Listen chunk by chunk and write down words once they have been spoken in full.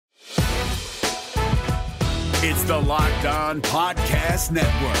It's the Locked On Podcast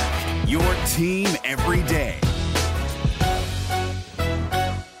Network, your team every day.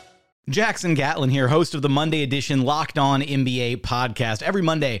 Jackson Gatlin here, host of the Monday edition Locked On NBA podcast. Every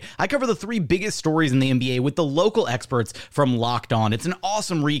Monday, I cover the three biggest stories in the NBA with the local experts from Locked On. It's an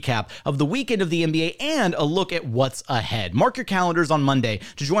awesome recap of the weekend of the NBA and a look at what's ahead. Mark your calendars on Monday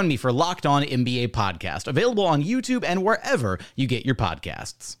to join me for Locked On NBA podcast, available on YouTube and wherever you get your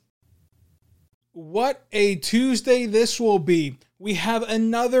podcasts. What a Tuesday this will be. We have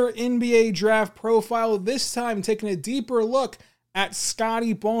another NBA draft profile, this time taking a deeper look at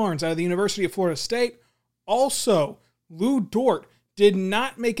Scottie Barnes out of the University of Florida State. Also, Lu Dort did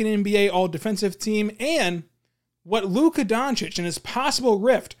not make an NBA All-Defensive team, and what Luka Doncic and his possible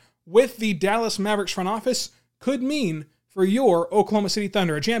rift with the Dallas Mavericks front office could mean for your Oklahoma City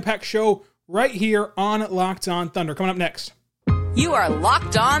Thunder. A jam-packed show right here on Locked On Thunder. Coming up next. You are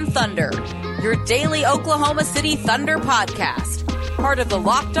Locked On Thunder, your daily Oklahoma City Thunder podcast. Part of the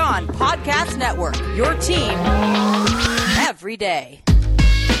Locked On Podcast Network, your team every day.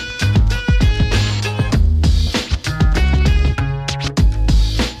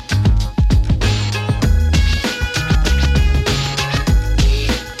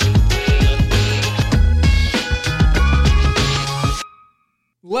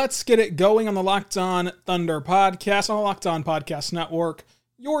 Let's get it going on the Locked On Thunder podcast, on the Locked On Podcast Network,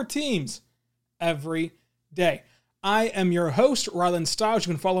 your teams every day. I am your host, Rylan Stiles.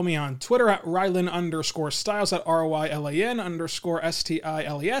 You can follow me on Twitter at Rylan_Stiles, at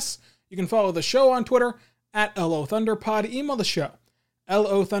RYLAN_STILES. You can follow the show on Twitter at LOThunderPod. Email the show,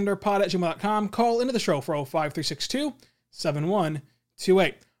 LOThunderPod@gmail.com. Call into the show,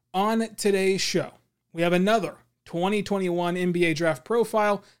 405-362-7128. On today's show, we have another 2021 NBA draft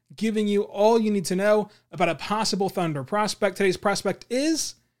profile, giving you all you need to know about a possible Thunder prospect. Today's prospect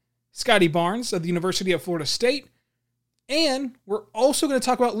is Scottie Barnes of the University of Florida State. And we're also going to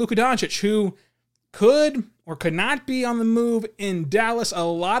talk about Luka Doncic, who could or could not be on the move in Dallas. A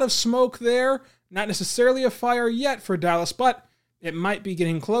lot of smoke there. Not necessarily a fire yet for Dallas, but it might be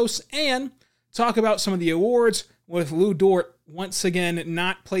getting close. And talk about some of the awards with Lu Dort once again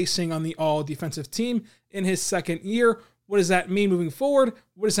not placing on the all-defensive team in his second year. What does that mean moving forward?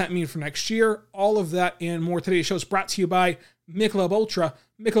 What does that mean for next year? All of that and more. Today's show is brought to you by Michelob Ultra.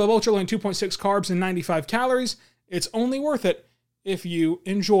 Michelob Ultra, only 2.6 carbs and 95 calories. It's only worth it if you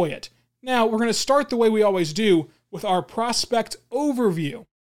enjoy it. Now, we're going to start the way we always do with our prospect overview.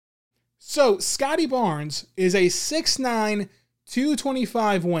 So, Scottie Barnes is a 6'9",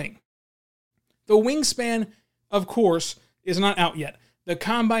 225 wing. The wingspan, of course, is not out yet. The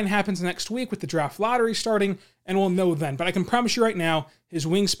combine happens next week with the draft lottery starting, and we'll know then. But I can promise you right now, his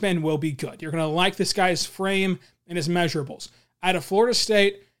wingspan will be good. You're going to like this guy's frame and his measurables. Out of Florida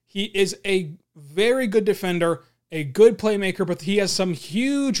State, he is a very good defender, a good playmaker, but he has some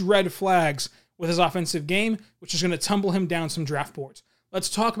huge red flags with his offensive game, which is going to tumble him down some draft boards. Let's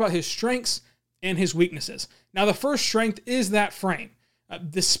talk about his strengths and his weaknesses. Now, the first strength is that frame.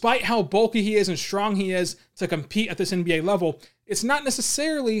 Despite how bulky he is and strong he is to compete at this NBA level, it's not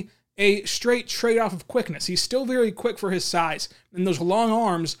necessarily a straight trade-off of quickness. He's still very quick for his size, and those long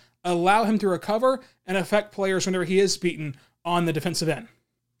arms allow him to recover and affect players whenever he is beaten on the defensive end.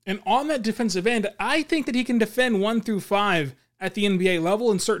 And on that defensive end, I think that he can defend 1 through 5 at the NBA level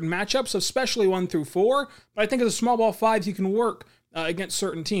in certain matchups, especially 1 through 4. But I think as a small ball 5, he can work against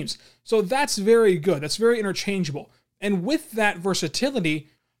certain teams. So that's very good. That's very interchangeable. And with that versatility,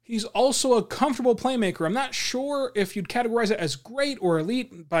 he's also a comfortable playmaker. I'm not sure if you'd categorize it as great or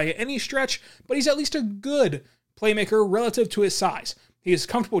elite by any stretch, but he's at least a good playmaker relative to his size. He is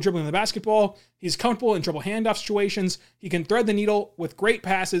comfortable dribbling the basketball. He's comfortable in dribble handoff situations. He can thread the needle with great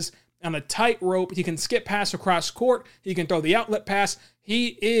passes on a tight rope. He can skip pass across court. He can throw the outlet pass.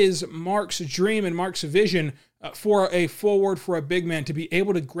 He is Mark's dream and Mark's vision for a forward, for a big man, to be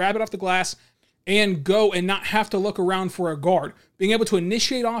able to grab it off the glass and go and not have to look around for a guard. Being able to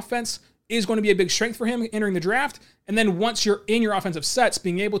initiate offense is going to be a big strength for him entering the draft. And then once you're in your offensive sets,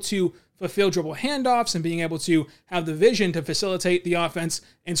 being able to fulfill dribble handoffs and being able to have the vision to facilitate the offense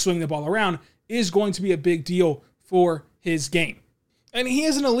and swing the ball around is going to be a big deal for his game. And he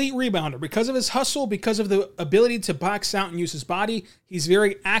is an elite rebounder because of his hustle, because of the ability to box out and use his body. He's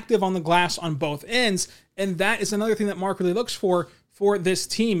very active on the glass on both ends, and that is another thing that Mark really looks for this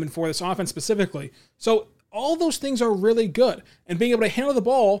team and for this offense specifically. So all those things are really good, and being able to handle the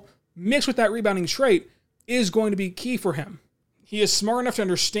ball mixed with that rebounding trait is going to be key for him. He is smart enough to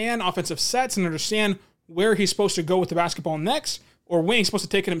understand offensive sets and understand where he's supposed to go with the basketball next, or when he's supposed to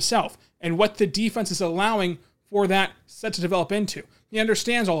take it himself, and what the defense is allowing for that set to develop into. He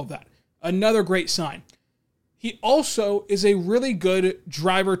understands all of that. Another great sign. He also is a really good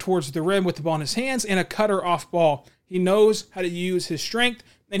driver towards the rim with the ball in his hands and a cutter off ball. He knows how to use his strength,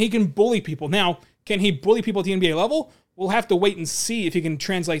 and he can bully people. Now, can he bully people at the NBA level? We'll have to wait and see if he can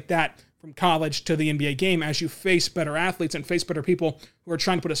translate that from college to the NBA game as you face better athletes and face better people who are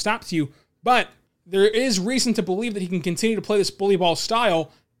trying to put a stop to you. But there is reason to believe that he can continue to play this bully ball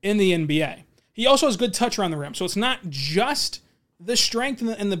style in the NBA. He also has good touch around the rim, so it's not just the strength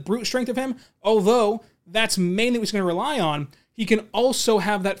and the brute strength of him, although that's mainly what he's going to rely on. He can also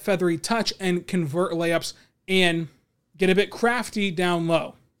have that feathery touch and convert layups and get a bit crafty down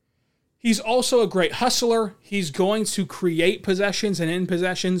low. He's also a great hustler. He's going to create possessions and end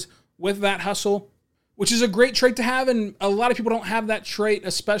possessions with that hustle, which is a great trait to have, and a lot of people don't have that trait,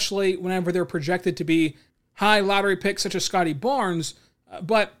 especially whenever they're projected to be high lottery picks such as Scottie Barnes.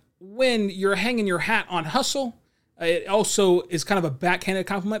 But when you're hanging your hat on hustle, it also is kind of a backhanded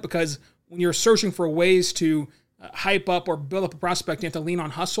compliment, because when you're searching for ways to hype up or build up a prospect, you have to lean on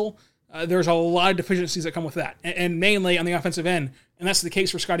hustle. There's a lot of deficiencies that come with that, and mainly on the offensive end, and that's the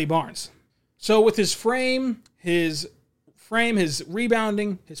case for Scottie Barnes. So with his frame, his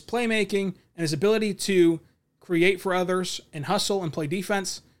rebounding, his playmaking, and his ability to create for others and hustle and play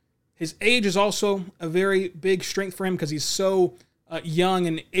defense, his age is also a very big strength for him because he's so young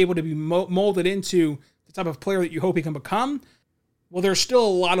and able to be molded into the type of player that you hope he can become. Well, there's still a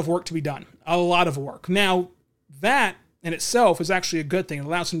lot of work to be done, a lot of work. Now, that in itself is actually a good thing. It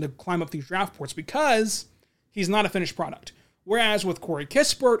allows him to climb up these draft boards because he's not a finished product. Whereas with Corey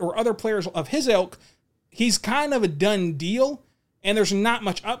Kispert or other players of his ilk, he's kind of a done deal, and there's not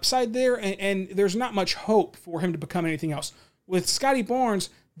much upside there, and there's not much hope for him to become anything else. With Scottie Barnes,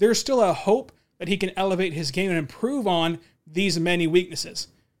 there's still a hope that he can elevate his game and improve on these many weaknesses.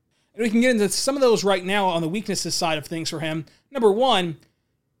 And we can get into some of those right now on the weaknesses side of things for him. Number one,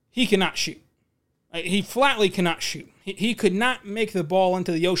 he cannot shoot. He flatly cannot shoot. He could not make the ball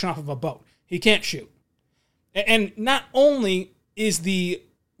into the ocean off of a boat. He can't shoot. And not only is the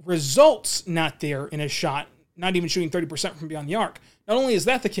results not there in his shot, not even shooting 30% from beyond the arc, not only is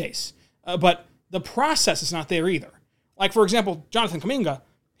that the case, but the process is not there either. Like, for example, Jonathan Kuminga,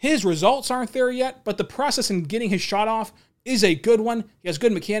 his results aren't there yet, but the process in getting his shot off is a good one. He has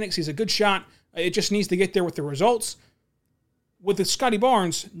good mechanics. He's a good shot. It just needs to get there with the results. With the Scottie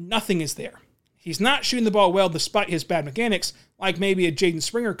Barnes, nothing is there. He's not shooting the ball well despite his bad mechanics, like maybe a Jaden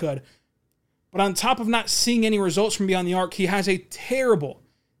Springer could. But on top of not seeing any results from beyond the arc, he has a terrible,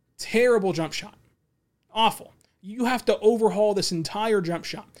 terrible jump shot. Awful. You have to overhaul this entire jump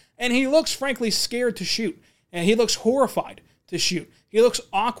shot. And he looks, frankly, scared to shoot. And he looks horrified to shoot. He looks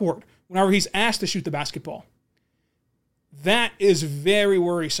awkward whenever he's asked to shoot the basketball. That is very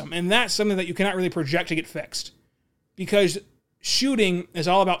worrisome. And that's something that you cannot really project to get fixed. Because shooting is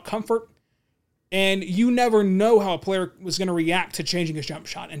all about comfort. And you never know how a player was going to react to changing his jump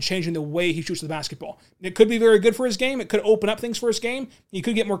shot and changing the way he shoots the basketball. It could be very good for his game. It could open up things for his game. He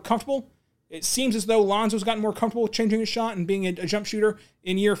could get more comfortable. It seems as though Lonzo's gotten more comfortable changing his shot and being a jump shooter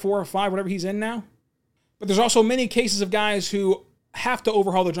in year 4 or 5, whatever he's in now. But there's also many cases of guys who have to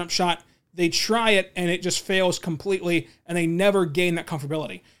overhaul their jump shot. They try it and it just fails completely and they never gain that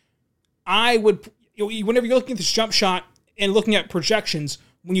comfortability. Whenever you're looking at this jump shot and looking at projections,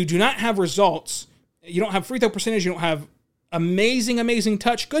 when you do not have results, you don't have free throw percentage, you don't have amazing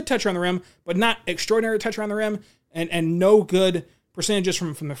touch, good touch around the rim, but not extraordinary touch around the rim, and no good percentages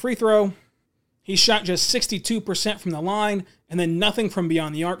from the free throw. He shot just 62% from the line, and then nothing from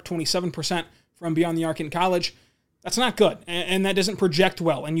beyond the arc, 27% from beyond the arc in college. That's not good, and that doesn't project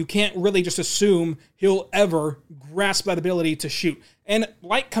well, and you can't really just assume he'll ever grasp that ability to shoot. And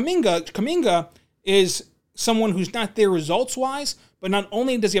like Kuminga is someone who's not there results-wise, but not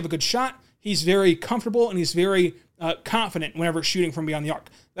only does he have a good shot, he's very comfortable and he's very confident whenever shooting from beyond the arc.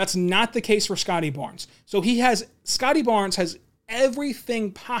 That's not the case for Scottie Barnes. So Scottie Barnes has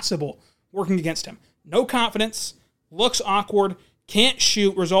everything possible working against him. No confidence, looks awkward, can't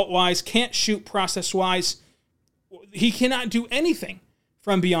shoot result-wise, can't shoot process-wise. He cannot do anything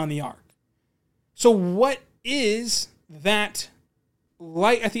from beyond the arc. So what is that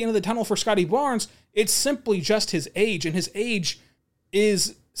light at the end of the tunnel for Scottie Barnes? It's simply just his age, and his age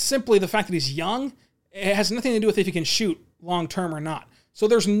is simply the fact that he's young. It has nothing to do with if he can shoot long-term or not. So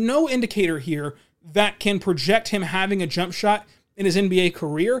there's no indicator here that can project him having a jump shot in his NBA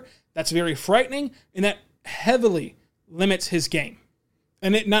career. That's very frightening, and that heavily limits his game.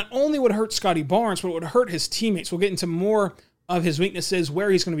 And it not only would hurt Scottie Barnes, but it would hurt his teammates. We'll get into more of his weaknesses,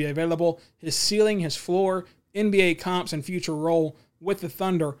 where he's going to be available, his ceiling, his floor, NBA comps, and future role with the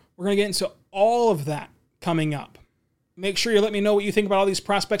Thunder. We're going to get into all of that coming up. Make sure you let me know what you think about all these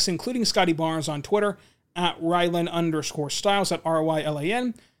prospects, including Scottie Barnes, on Twitter at Rylan_Styles, at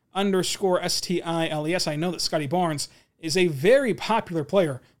RYLAN_STILES. I know that Scottie Barnes is a very popular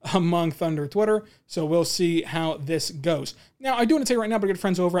player among Thunder Twitter, so we'll see how this goes. Now, I do want to tell you right now, but good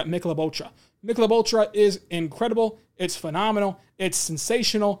friends over at Michelob Ultra. Michelob Ultra is incredible, it's phenomenal, it's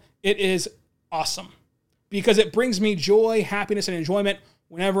sensational, it is awesome. Because it brings me joy, happiness, and enjoyment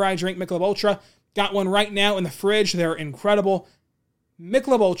whenever I drink Michelob Ultra. Got one right now in the fridge, they're incredible.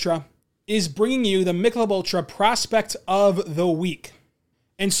 Michelob Ultra is bringing you the Michelob Ultra Prospect of the Week.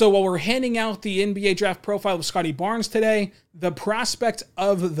 And so while we're handing out the NBA draft profile of Scottie Barnes today, the prospect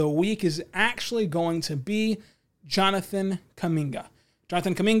of the week is actually going to be Jonathan Kuminga.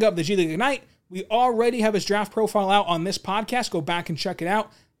 Jonathan Kuminga of the G League Ignite. We already have his draft profile out on this podcast. Go back and check it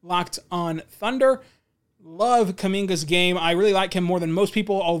out. Locked on Thunder. Love Kuminga's game. I really like him more than most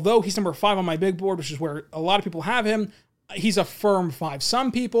people, although he's number 5 on my big board, which is where a lot of people have him. He's a firm 5.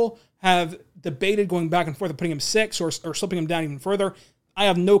 Some people have debated going back and forth and putting him 6 or slipping him down even further. I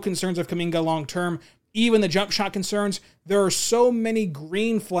have no concerns of Kuminga long-term. Even the jump shot concerns, there are so many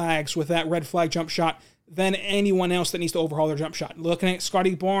green flags with that red flag jump shot than anyone else that needs to overhaul their jump shot. Looking at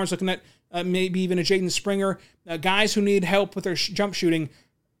Scottie Barnes, looking at maybe even a Jaden Springer, guys who need help with their jump shooting,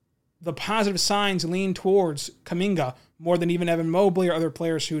 the positive signs lean towards Kuminga more than even Evan Mobley or other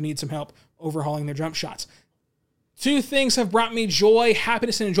players who need some help overhauling their jump shots. 2 things have brought me joy,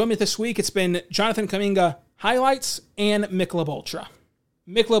 happiness, and enjoyment this week. It's been Jonathan Kuminga highlights and Michelob Ultra.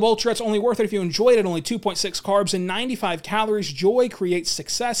 Michelob Ultra, it's only worth it if you enjoy it at only 2.6 carbs and 95 calories. Joy creates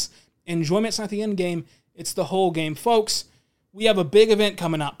success. Enjoyment's not the end game, it's the whole game. Folks, we have a big event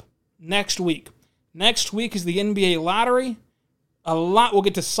coming up next week. Next week is the NBA lottery. A lot will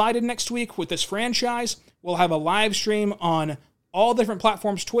get decided next week with this franchise. We'll have a live stream on all different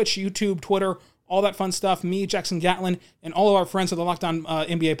platforms, Twitch, YouTube, Twitter, all that fun stuff. Me, Jackson Gatlin, and all of our friends at the Locked On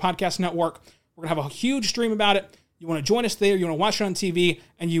NBA Podcast Network. We're going to have a huge stream about it. You want to join us there, you want to watch it on TV,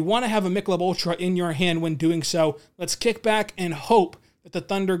 and you want to have a Michelob Ultra in your hand when doing so. Let's kick back and hope that the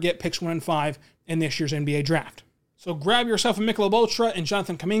Thunder get picks 1 and 5 in this year's NBA draft. So grab yourself a Michelob Ultra, and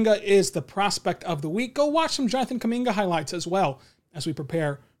Jonathan Kuminga is the prospect of the week. Go watch some Jonathan Kuminga highlights as well as we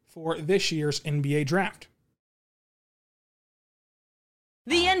prepare for this year's NBA draft.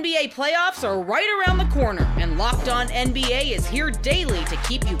 The NBA playoffs are right around the corner, and Locked On NBA is here daily to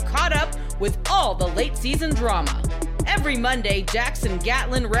keep you caught up with all the late season drama. Every Monday, Jackson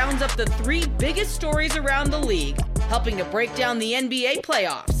Gatlin rounds up the 3 biggest stories around the league, helping to break down the NBA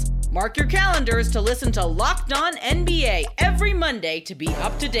playoffs. Mark your calendars to listen to Locked On NBA every Monday to be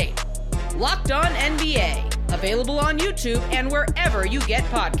up to date. Locked On NBA, available on YouTube and wherever you get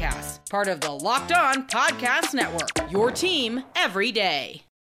podcasts. Part of the Locked On Podcast Network, your team every day.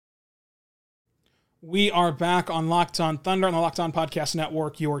 We are back on Locked On Thunder on the Locked On Podcast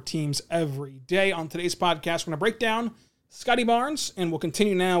Network, your teams every day. On today's podcast, we're going to break down Scottie Barnes, and we'll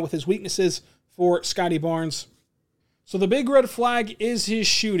continue now with his weaknesses for Scottie Barnes. So the big red flag is his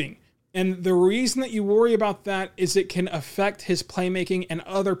shooting. And the reason that you worry about that is it can affect his playmaking and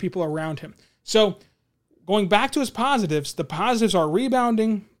other people around him. So going back to his positives, the positives are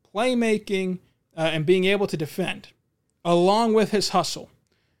rebounding, playmaking, and being able to defend, along with his hustle.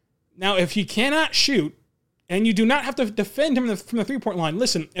 Now, if he cannot shoot, and you do not have to defend him from the three-point line,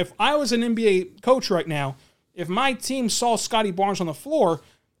 listen, if I was an NBA coach right now, if my team saw Scottie Barnes on the floor,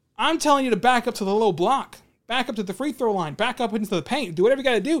 I'm telling you to back up to the low block, back up to the free throw line, back up into the paint, do whatever you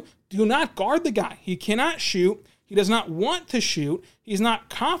got to do. Do not guard the guy. He cannot shoot. He does not want to shoot. He's not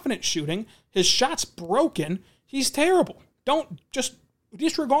confident shooting. His shot's broken. He's terrible. Don't just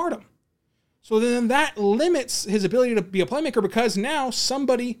disregard him. So then that limits his ability to be a playmaker because now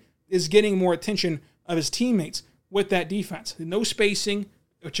somebody is getting more attention of his teammates with that defense. No spacing,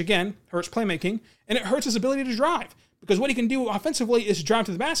 which again hurts playmaking, and it hurts his ability to drive because what he can do offensively is drive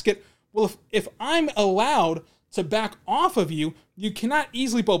to the basket. Well, if I'm allowed to back off of you, you cannot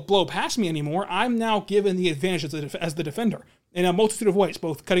easily blow past me anymore. I'm now given the advantage as the defender in a multitude of ways,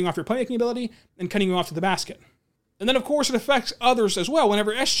 both cutting off your playmaking ability and cutting you off to the basket. And then, of course, it affects others as well.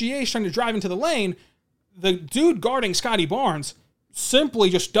 Whenever SGA is trying to drive into the lane, the dude guarding Scottie Barnes simply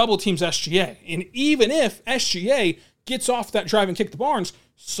just double teams SGA. And even if SGA gets off that drive and kick to Barnes,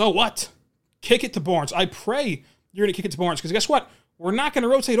 so what? Kick it to Barnes. I pray you're going to kick it to Barnes because guess what? We're not going to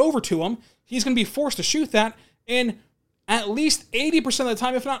rotate over to him. He's going to be forced to shoot that. And at least 80% of the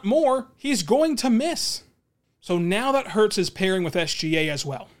time, if not more, he's going to miss. So now that hurts his pairing with SGA as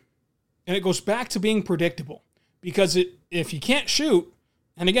well. And it goes back to being predictable. Because if he can't shoot,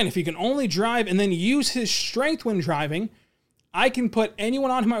 and again, if he can only drive and then use his strength when driving, I can put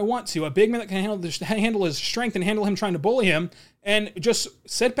anyone on him I want to, a big man that can handle his strength and handle him trying to bully him, and just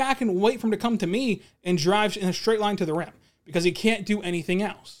sit back and wait for him to come to me and drive in a straight line to the rim, because he can't do anything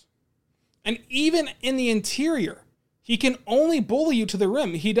else. And even in the interior, he can only bully you to the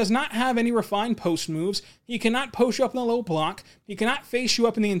rim. He does not have any refined post moves. He cannot post you up in the low block. He cannot face you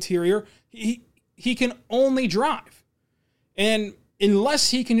up in the interior. He can only drive. And unless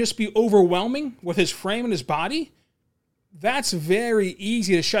he can just be overwhelming with his frame and his body, that's very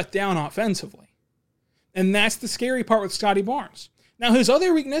easy to shut down offensively. And that's the scary part with Scottie Barnes. Now, his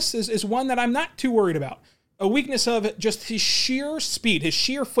other weakness is one that I'm not too worried about. A weakness of just his sheer speed, his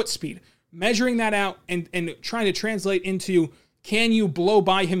sheer foot speed. Measuring that out and trying to translate into, can you blow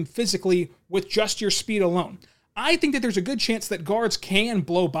by him physically with just your speed alone? I think that there's a good chance that guards can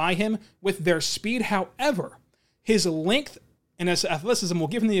blow by him with their speed. However, his length and his athleticism will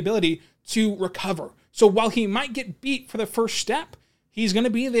give him the ability to recover. So while he might get beat for the first step, he's going to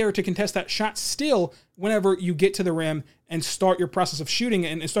be there to contest that shot still whenever you get to the rim and start your process of shooting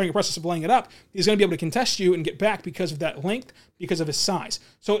and starting your process of laying it up. He's going to be able to contest you and get back because of that length, because of his size.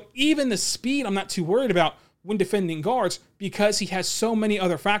 So even the speed I'm not too worried about when defending guards, because he has so many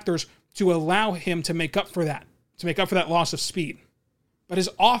other factors to allow him to make up for that loss of speed. But his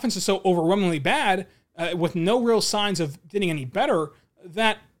offense is so overwhelmingly bad, with no real signs of getting any better,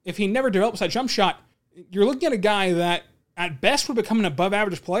 that if he never develops that jump shot, you're looking at a guy that at best would become an above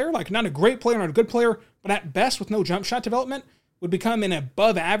average player, like not a great player, not a good player, but at best with no jump shot development would become an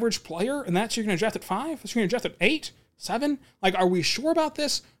above average player, and that's you're going to draft at 5? That's you're going to draft at 8, 7? Like, are we sure about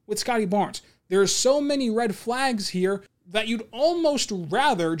this with Scottie Barnes? There are so many red flags here that you'd almost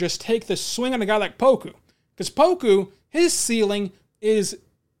rather just take the swing on a guy like Poku. Because Poku, his ceiling is,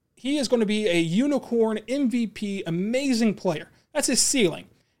 he is going to be a unicorn, MVP, amazing player. That's his ceiling.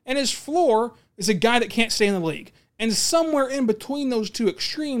 And his floor is a guy that can't stay in the league. And somewhere in between those two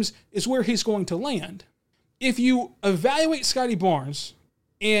extremes is where he's going to land. If you evaluate Scottie Barnes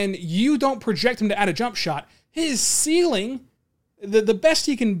and you don't project him to add a jump shot, his ceiling, the best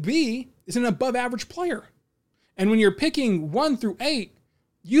he can be, is an above average player. And when you're picking 1 through 8,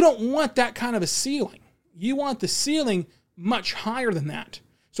 you don't want that kind of a ceiling. You want the ceiling much higher than that.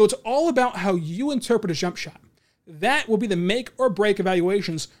 So it's all about how you interpret a jump shot. That will be the make or break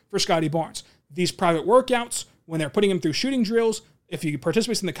evaluations for Scottie Barnes. These private workouts, when they're putting him through shooting drills, if he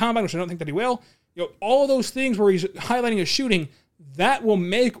participates in the combine, which I don't think that he will, all those things where he's highlighting his shooting, that will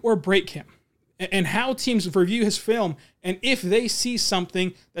make or break him. And how teams review his film, and if they see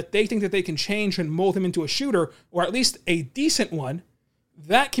something that they think that they can change and mold him into a shooter, or at least a decent one,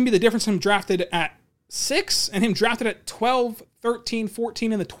 that can be the difference in him drafted at 6 and him drafted at 12, 13,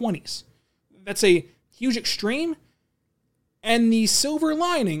 14 in the 20s. That's a huge extreme. And the silver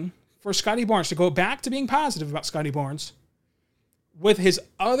lining for Scottie Barnes, to go back to being positive about Scottie Barnes, with his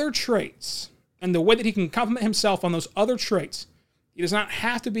other traits and the way that he can complement himself on those other traits, he does not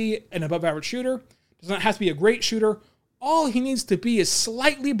have to be an above average shooter, does not have to be a great shooter. All he needs to be is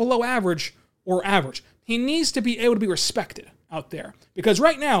slightly below average or average. He needs to be able to be respected out there. Because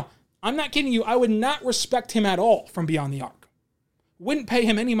right now, I'm not kidding you, I would not respect him at all from beyond the arc. Wouldn't pay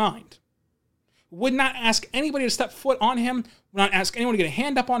him any mind. Would not ask anybody to step foot on him, would not ask anyone to get a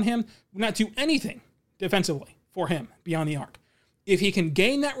hand up on him, would not do anything defensively for him beyond the arc. If he can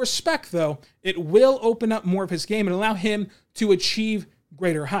gain that respect, though, it will open up more of his game and allow him to achieve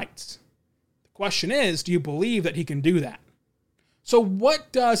greater heights. The question is, do you believe that he can do that? So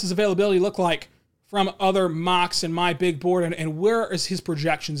what does his availability look like from other mocks and my big board, and where is his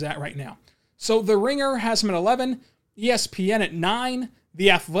projections at right now? So The Ringer has him at 11, ESPN at 9,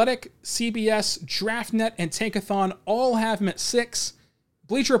 The Athletic, CBS, DraftNet, and Tankathon all have him at 6,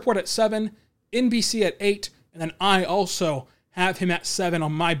 Bleacher Report at 7, NBC at 8, and then I also have him at 7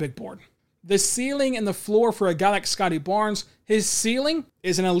 on my big board. The ceiling and the floor for a guy like Scottie Barnes, his ceiling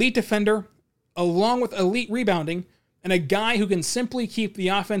is an elite defender, along with elite rebounding, and a guy who can simply keep the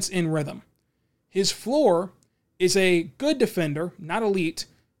offense in rhythm. His floor is a good defender, not elite,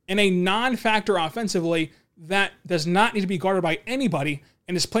 and a non-factor offensively that does not need to be guarded by anybody,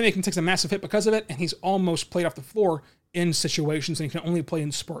 and his playmaking takes a massive hit because of it, and he's almost played off the floor in situations, and he can only play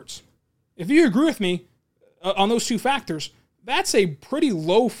in spurts. If you agree with me on those two factors, that's a pretty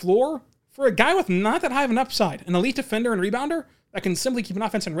low floor for a guy with not that high of an upside, an elite defender and rebounder that can simply keep an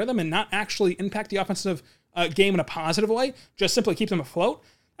offense in rhythm and not actually impact the offensive game in a positive way, just simply keep them afloat.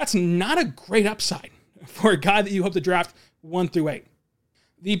 That's not a great upside for a guy that you hope to draft 1 through 8.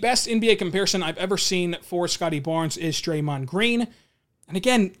 The best NBA comparison I've ever seen for Scottie Barnes is Draymond Green. And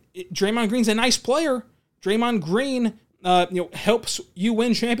again, Draymond Green's a nice player. Draymond Green helps you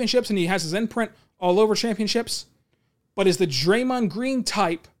win championships, and he has his imprint all over championships. But is the Draymond Green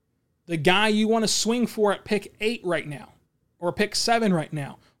type the guy you want to swing for at pick 8 right now, or pick 7 right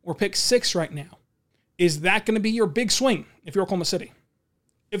now, or pick 6 right now? Is that going to be your big swing if you're Oklahoma City?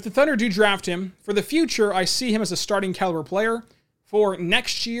 If the Thunder do draft him, for the future, I see him as a starting caliber player. For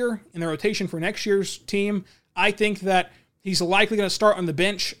next year, in the rotation for next year's team, I think that he's likely going to start on the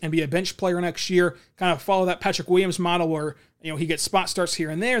bench and be a bench player next year, kind of follow that Patrick Williams model where he gets spot starts here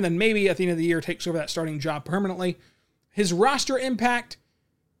and there, and then maybe at the end of the year takes over that starting job permanently. His roster impact,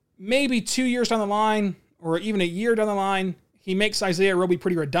 maybe 2 years down the line, or even a year down the line, he makes Isaiah Roby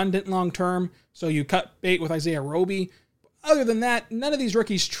pretty redundant long-term, so you cut bait with Isaiah Roby. Other than that, none of these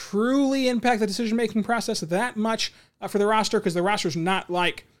rookies truly impact the decision-making process that much for the roster, because the roster's not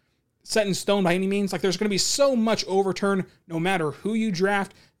like set in stone by any means. Like, there's going to be so much overturn no matter who you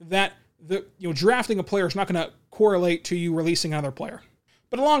draft that drafting a player is not going to correlate to you releasing another player.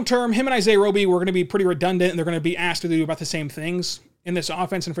 But long-term, him and Isaiah Roby were going to be pretty redundant, and they're going to be asked to do about the same things in this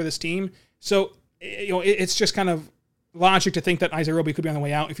offense and for this team. So, it's just kind of logic to think that Isaiah Roby could be on the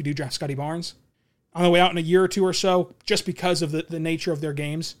way out if you do draft Scottie Barnes. On the way out in a year or two or so, just because of the nature of their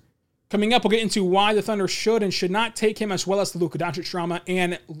games. Coming up, we'll get into why the Thunder should and should not take him, as well as the Luka Doncic drama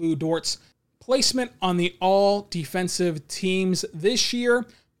and Lu Dort's placement on the all-defensive teams this year.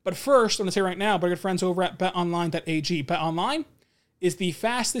 But first, I'm going to say right now, our good friends over at betonline.ag. BetOnline is the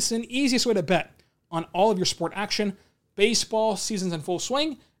fastest and easiest way to bet on all of your sport action. Baseball season's in full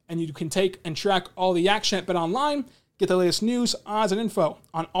swing, and you can take and track all the action at BetOnline. Get the latest news, odds, and info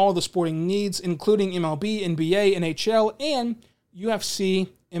on all the sporting needs, including MLB, NBA, NHL, and UFC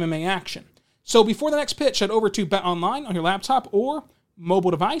MMA action. So before the next pitch, head over to BetOnline on your laptop or mobile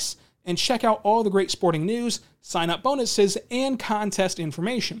device and check out all the great sporting news, sign-up bonuses, and contest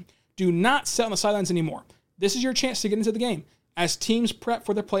information. Do not sit on the sidelines anymore. This is your chance to get into the game as teams prep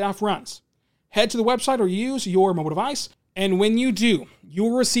for their playoff runs. Head to the website or use your mobile device, and when you do, you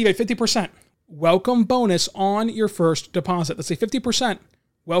will receive a 50% welcome bonus on your first deposit. That's a 50%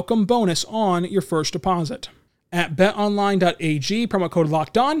 welcome bonus on your first deposit at betonline.ag. Promo code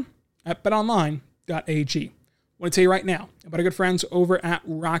LOCKEDON at betonline.ag. I want to tell you right now about our good friends over at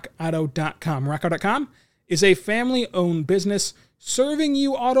rockauto.com. Rockauto.com is a family-owned business serving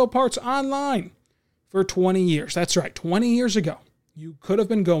you auto parts online for 20 years. That's right, 20 years ago, you could have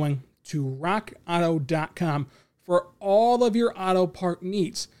been going to rockauto.com for all of your auto part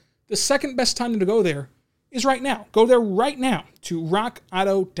needs. The second best time to go there is right now. Go there right now to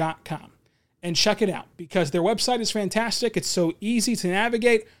rockauto.com and check it out because their website is fantastic. It's so easy to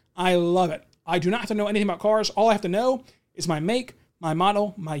navigate. I love it. I do not have to know anything about cars. All I have to know is my make, my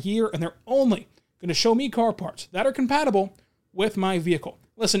model, my year, and they're only going to show me car parts that are compatible with my vehicle.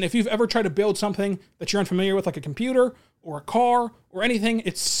 Listen, if you've ever tried to build something that you're unfamiliar with, like a computer or a car or anything,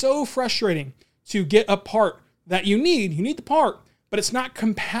 it's so frustrating to get a part that you need. You need the part, but it's not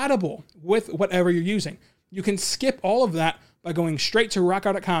compatible with whatever you're using. You can skip all of that by going straight to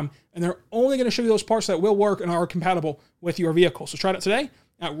rockauto.com, and they're only going to show you those parts that will work and are compatible with your vehicle. So try it out today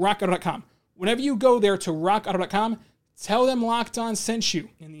at rockauto.com. Whenever you go there to rockauto.com, tell them Locked On sent you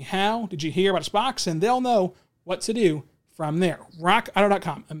in the How Did You Hear About Us box, and they'll know what to do from there.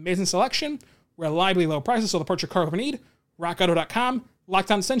 rockauto.com. Amazing selection, reliably low prices, so the parts your car will need. rockauto.com.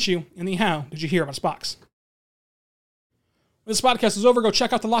 Locked On sent you in the How Did You Hear About Us box. When this podcast is over, go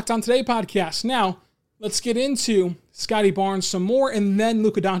check out the Locked On Today podcast. Now, let's get into Scottie Barnes some more, and then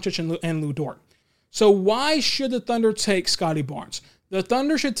Luka Doncic and Lu Dort. So why should the Thunder take Scottie Barnes? The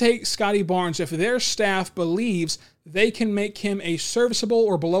Thunder should take Scottie Barnes if their staff believes they can make him a serviceable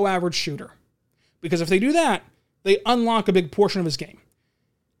or below-average shooter. Because if they do that, they unlock a big portion of his game.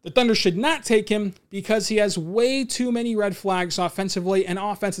 The Thunder should not take him because he has way too many red flags offensively, and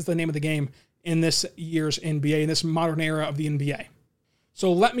offense is the name of the game in this year's NBA, in this modern era of the NBA.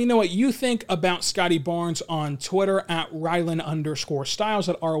 So let me know what you think about Scottie Barnes on Twitter at Rylan_Styles,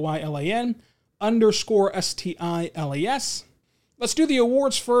 at RYLAN_STILES. Let's do the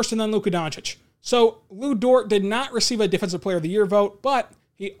awards first and then Luka Doncic. So Lu Dort did not receive a Defensive Player of the Year vote, but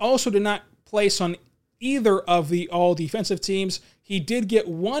he also did not place on either of the all-defensive teams. He did get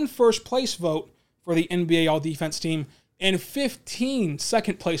one first-place vote for the NBA all-defense team and 15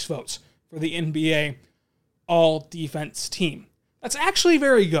 second-place votes for the NBA all-defense team. That's actually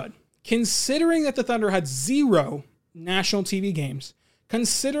very good, considering that the Thunder had 0 national TV games,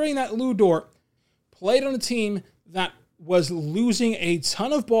 considering that Lu Dort played on a team that was losing a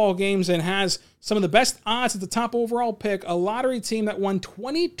ton of ball games and has some of the best odds at the top overall pick, a lottery team that won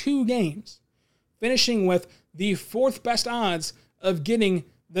 22 games, finishing with the 4th best odds of getting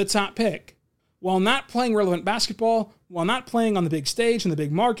the top pick. While not playing relevant basketball, while not playing on the big stage in the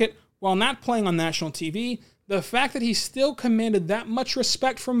big market, while not playing on national TV, the fact that he still commanded that much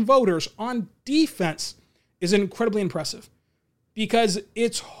respect from voters on defense is incredibly impressive, because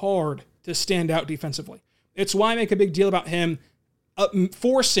it's hard to stand out defensively. It's why I make a big deal about him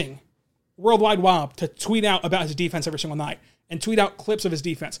forcing Worldwide Wob to tweet out about his defense every single night and tweet out clips of his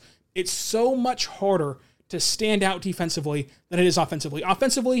defense. It's so much harder to stand out defensively than it is offensively.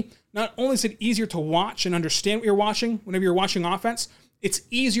 Offensively, not only is it easier to watch and understand what you're watching whenever you're watching offense, it's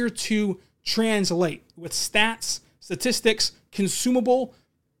easier to translate with stats, statistics, consumable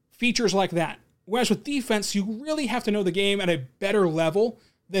features like that. Whereas with defense, you really have to know the game at a better level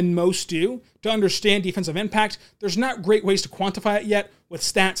than most do to understand defensive impact. There's not great ways to quantify it yet with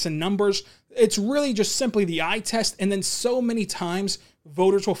stats and numbers. It's really just simply the eye test, and then so many times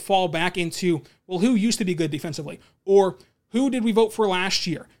voters will fall back into, well, who used to be good defensively? Or who did we vote for last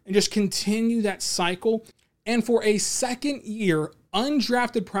year? And just continue that cycle. And for a second-year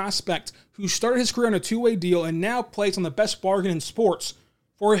undrafted prospect who started his career on a two-way deal and now plays on the best bargain in sports,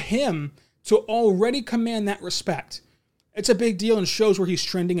 for him to already command that respect, it's a big deal and shows where he's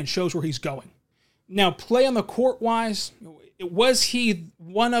trending and shows where he's going. Now, play on the court-wise, was he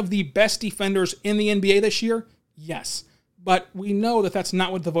one of the best defenders in the NBA this year? Yes. But we know that that's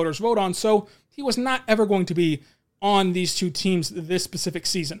not what the voters vote on, so he was not ever going to be on these two teams this specific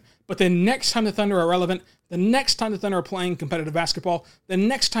season. But the next time the Thunder are relevant, the next time the Thunder are playing competitive basketball, the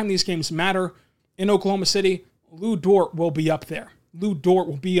next time these games matter in Oklahoma City, Lou Dort will be up there. Lou Dort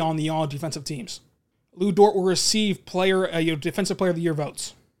will be on the all-defensive teams. Lou Dort will receive Defensive Player of the Year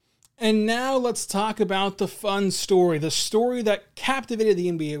votes. And now let's talk about the fun story, the story that captivated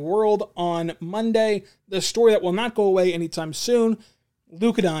the NBA world on Monday, the story that will not go away anytime soon,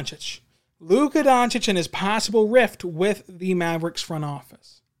 Luka Doncic. Luka Doncic and his possible rift with the Mavericks front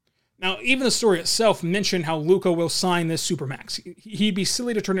office. Now, even the story itself mentioned how Luka will sign this Supermax. He'd be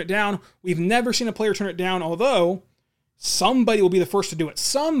silly to turn it down. We've never seen a player turn it down, although somebody will be the first to do it.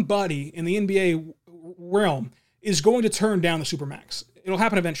 Somebody in the NBA realm is going to turn down the Supermax. It'll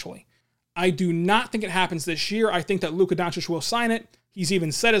happen eventually. I do not think it happens this year. I think that Luka Doncic will sign it. He's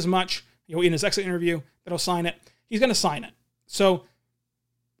even said as much, in his exit interview that he'll sign it. He's going to sign it. So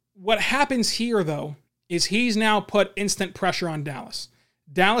what happens here, though, is he's now put instant pressure on Dallas.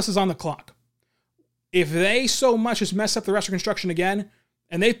 Dallas is on the clock. If they so much as mess up the roster construction again,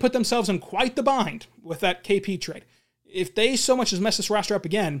 and they've put themselves in quite the bind with that KP trade, if they so much as mess this roster up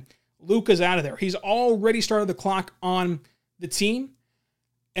again, Luka's out of there. He's already started the clock on the team,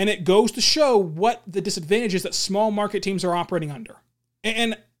 and it goes to show what the disadvantage is that small market teams are operating under.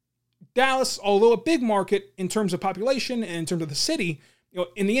 And Dallas, although a big market in terms of population and in terms of the city,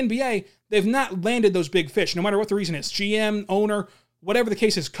 in the NBA, they've not landed those big fish, no matter what the reason is. GM, owner, whatever the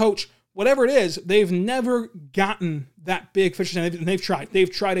case is, coach, whatever it is, they've never gotten that big fish, and they've tried. They've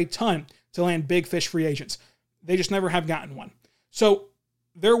tried a ton to land big fish free agents. They just never have gotten one. So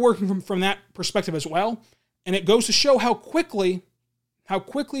they're working from that perspective as well, and it goes to show how quickly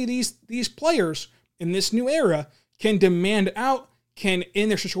these players in this new era can demand out, can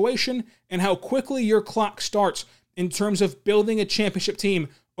end their situation, and how quickly your clock starts in terms of building a championship team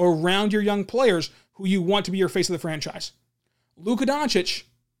around your young players who you want to be your face of the franchise. Luka Doncic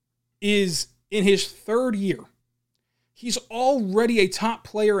is in his third year. He's already a top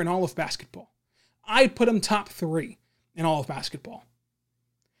player in all of basketball. I'd put him top 3 in all of basketball.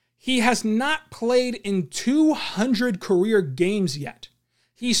 He has not played in 200 career games yet.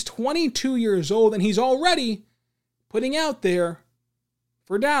 He's 22 years old, and he's already putting out there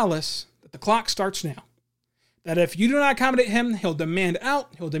for Dallas that the clock starts now. That if you do not accommodate him, he'll demand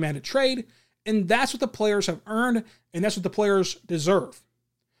out, he'll demand a trade, and that's what the players have earned, and that's what the players deserve.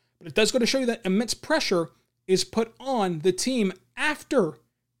 But it does go to show you that immense pressure is put on the team after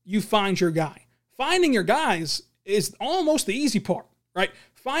you find your guy. Finding your guys is almost the easy part, right?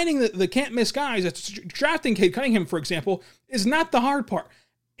 Finding the can't-miss guys, drafting Cade Cunningham, for example, is not the hard part.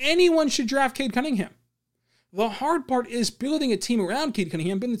 Anyone should draft Cade Cunningham. The hard part is building a team around Cade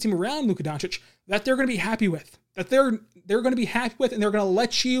Cunningham, building a team around Luka Doncic that they're going to be happy with, that they're going to be happy with, and they're going to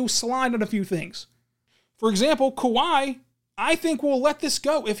let you slide on a few things. For example, Kawhi, I think, will let this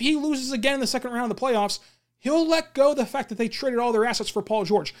go. If he loses again in the second round of the playoffs, he'll let go of the fact that they traded all their assets for Paul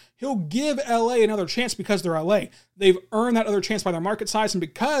George. He'll give LA another chance because they're LA. They've earned that other chance by their market size and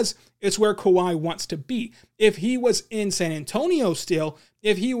because it's where Kawhi wants to be. If he was in San Antonio still,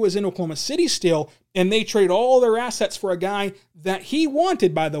 if he was in Oklahoma City still, and they traded all their assets for a guy that he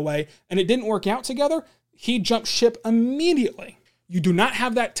wanted, by the way, and it didn't work out together, he'd jump ship immediately. You do not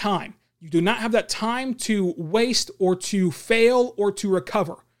have that time. You do not have that time to waste or to fail or to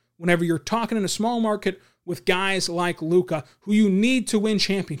recover whenever you're talking in a small market with guys like Luka, who you need to win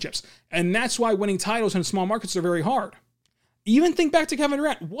championships. And that's why winning titles in small markets are very hard. Even think back to Kevin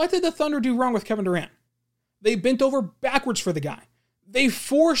Durant. What did the Thunder do wrong with Kevin Durant? They bent over backwards for the guy. They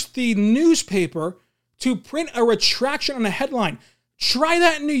forced the newspaper to print a retraction on a headline. Try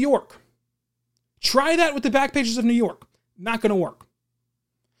that in New York. Try that with the back pages of New York. Not going to work.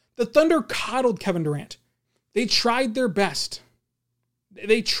 The Thunder coddled Kevin Durant. They tried their best.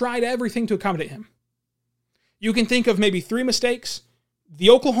 They tried everything to accommodate him. You can think of maybe 3 mistakes. The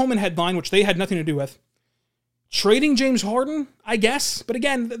Oklahoman headline, which they had nothing to do with. Trading James Harden, I guess. But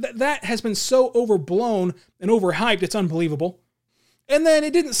again, that has been so overblown and overhyped, it's unbelievable. And then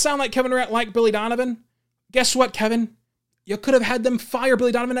it didn't sound like Kevin Durant liked Billy Donovan. Guess what, Kevin? You could have had them fire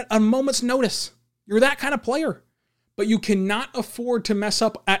Billy Donovan at a moment's notice. You're that kind of player. But you cannot afford to mess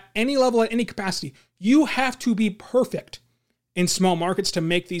up at any level, at any capacity. You have to be perfect in small markets to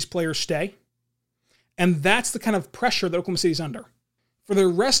make these players stay. And that's the kind of pressure that Oklahoma City's under. For the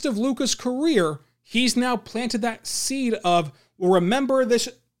rest of Luka's career, he's now planted that seed of, well, remember this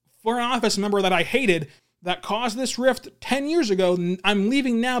front office member that I hated that caused this rift 10 years ago. I'm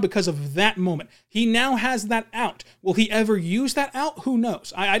leaving now because of that moment. He now has that out. Will he ever use that out? Who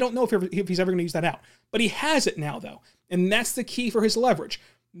knows? I don't know if he's ever going to use that out. But he has it now, though. And that's the key for his leverage.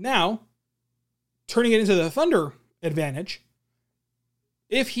 Now, turning it into the Thunder advantage,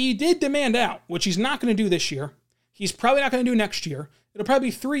 if he did demand out, which he's not going to do this year, he's probably not going to do next year. It'll probably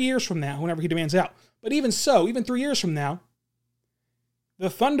be 3 years from now whenever he demands out. But even so, even 3 years from now, the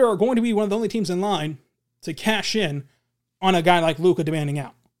Thunder are going to be one of the only teams in line to cash in on a guy like Luka demanding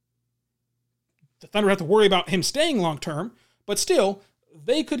out. The Thunder have to worry about him staying long term, but still,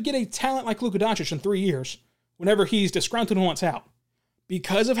 they could get a talent like Luka Doncic in 3 years whenever he's disgruntled and wants out.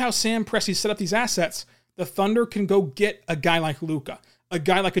 Because of how Sam Presti set up these assets, the Thunder can go get a guy like Luka, a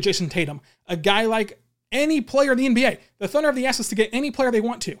guy like a Jason Tatum, a guy like any player in the NBA. The Thunder have the assets to get any player they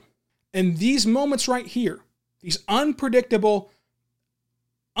want to. And these moments right here, these unpredictable,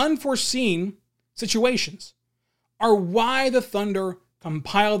 unforeseen situations, are why the Thunder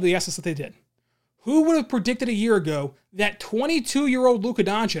compiled the assets that they did. Who would have predicted a year ago that 22-year-old Luka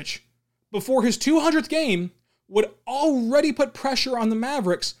Doncic, before his 200th game, would already put pressure on the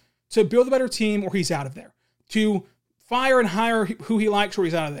Mavericks to build a better team or he's out of there, to fire and hire who he likes or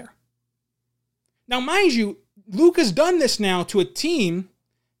he's out of there. Now, mind you, Luka's done this now to a team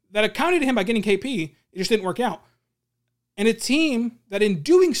that accommodated him by getting KP. It just didn't work out. And a team that in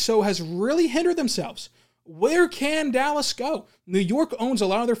doing so has really hindered themselves. Where can Dallas go? New York owns a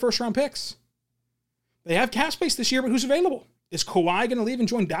lot of their first-round picks. They have cap space this year, but who's available? Is Kawhi going to leave and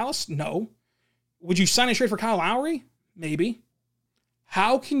join Dallas? No. Would you sign a trade for Kyle Lowry? Maybe.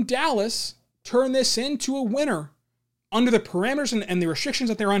 How can Dallas turn this into a winner under the parameters and the restrictions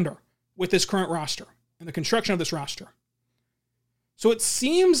that they're under with this current roster and the construction of this roster? So it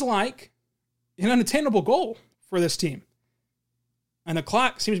seems like an unattainable goal for this team. And the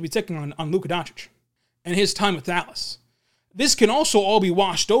clock seems to be ticking on Luka Doncic and his time with Dallas. This can also all be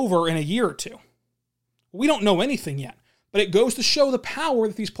washed over in a year or two. We don't know anything yet, but it goes to show the power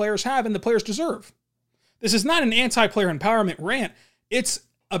that these players have and the players deserve. This is not an anti-player empowerment rant. It's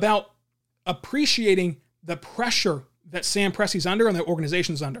about appreciating the pressure that Sam Presti's under and the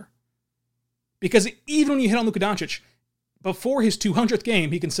organization's under. Because even when you hit on Luka Doncic, before his 200th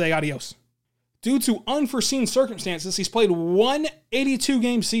game, he can say adios. Due to unforeseen circumstances, he's played one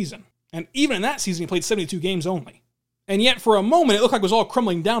 82-game season. And even in that season, he played 72 games only. And yet, for a moment, it looked like it was all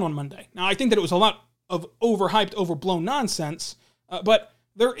crumbling down on Monday. Now, I think that it was a lot of overhyped, overblown nonsense, but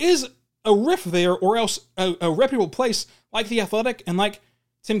there is a rift there, or else a reputable place like The Athletic and like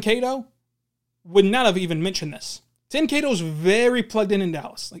Tim Cato would not have even mentioned this. Tim Cato's very plugged in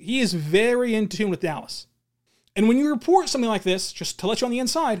Dallas. Like, he is very in tune with Dallas. And when you report something like this, just to let you on the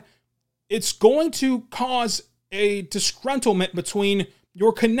inside, it's going to cause a disgruntlement between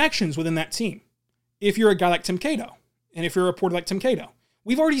your connections within that team. If you're a guy like Tim Cato, and if you're a reporter like Tim Cato.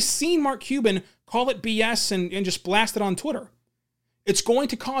 We've already seen Mark Cuban call it BS and just blast it on Twitter. It's going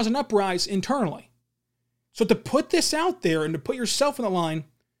to cause an uprise internally. So to put this out there and to put yourself on the line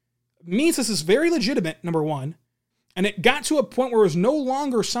means this is very legitimate, number one, and it got to a point where it was no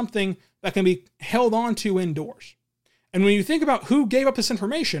longer something that can be held on to indoors. And when you think about who gave up this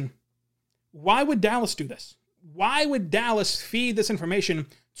information, why would Dallas do this? Why would Dallas feed this information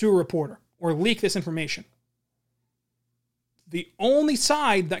to a reporter or leak this information? The only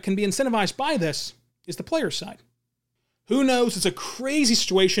side that can be incentivized by this is the player's side. Who knows? It's a crazy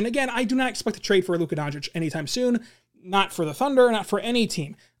situation. Again, I do not expect to trade for Luka Doncic anytime soon. not for the Thunder, not for any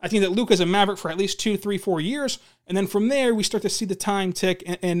team. I think that Luka's a Maverick for at least 2, 3, 4 years, and then from there we start to see the time tick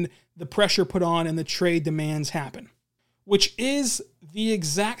and the pressure put on and the trade demands happen, which is the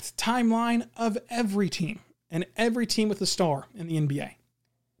exact timeline of every team and every team with a star in the NBA.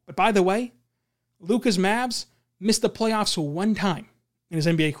 But by the way, Luka's Mavs missed the playoffs one time in his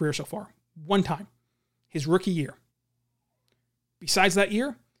NBA career so far. One time. His rookie year. Besides that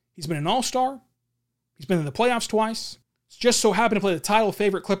year, he's been an all-star. He's been in the playoffs twice. He's just so happened to play the title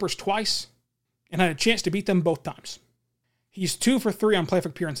favorite Clippers twice and had a chance to beat them both times. He's 2 for 3 on playoff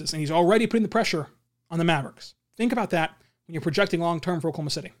appearances, and he's already putting the pressure on the Mavericks. Think about that when you're projecting long-term for Oklahoma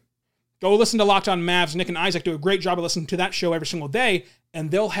City. Go listen to Locked On Mavs. Nick and Isaac do a great job of listening to that show every single day,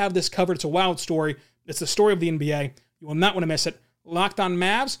 and they'll have this covered. It's a wild story. It's the story of the NBA. You will not want to miss it. Locked On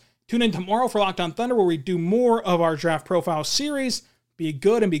Mavs. Tune in tomorrow for Locked On Thunder, where we do more of our draft profile series. Be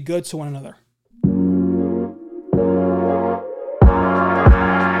good and be good to one another.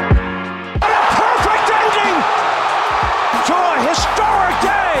 Perfect ending to a historic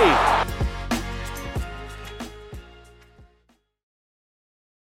day.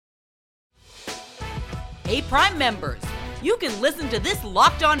 Hey, Prime members, you can listen to this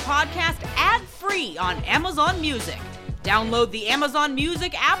Locked On podcast ad-free on Amazon Music. Download the Amazon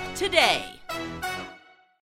Music app today.